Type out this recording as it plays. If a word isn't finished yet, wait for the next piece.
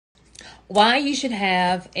why you should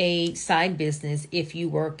have a side business if you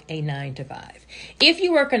work a 9 to 5. If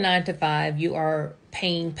you work a 9 to 5, you are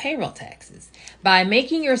paying payroll taxes. By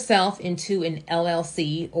making yourself into an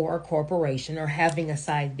LLC or a corporation or having a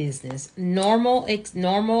side business, normal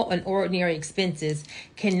and ordinary expenses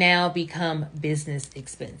can now become business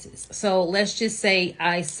expenses. So let's just say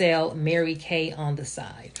I sell Mary Kay on the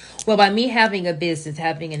side. Well, by me having a business,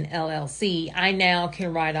 having an LLC, I now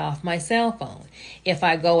can write off my cell phone. If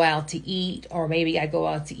I go out to eat, or maybe I go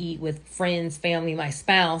out to eat with friends, family, my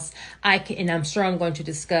spouse, I can, and I'm sure I'm going to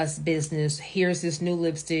discuss business. Here's this new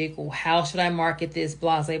lipstick, or how should I market this,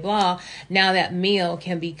 blah, blah, blah. Now that meal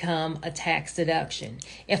can become a tax deduction.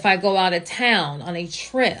 If I go out of town on a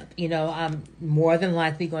trip, I'm more than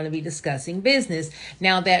likely going to be discussing business.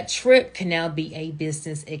 Now that trip can now be a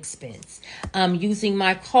business expense. Using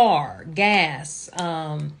my car, gas,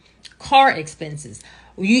 car expenses.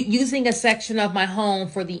 Using a section of my home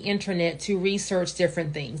for the internet to research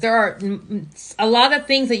different things. There are a lot of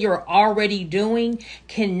things that you're already doing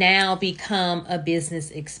can now become a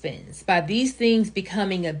business expense. By these things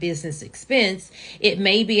becoming a business expense, it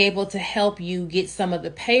may be able to help you get some of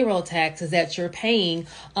the payroll taxes that you're paying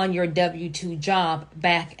on your W-2 job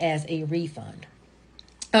back as a refund.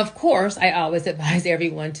 Of course, I always advise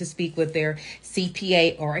everyone to speak with their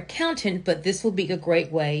CPA or accountant, but this will be a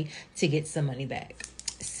great way to get some money back.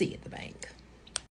 See you at the bank.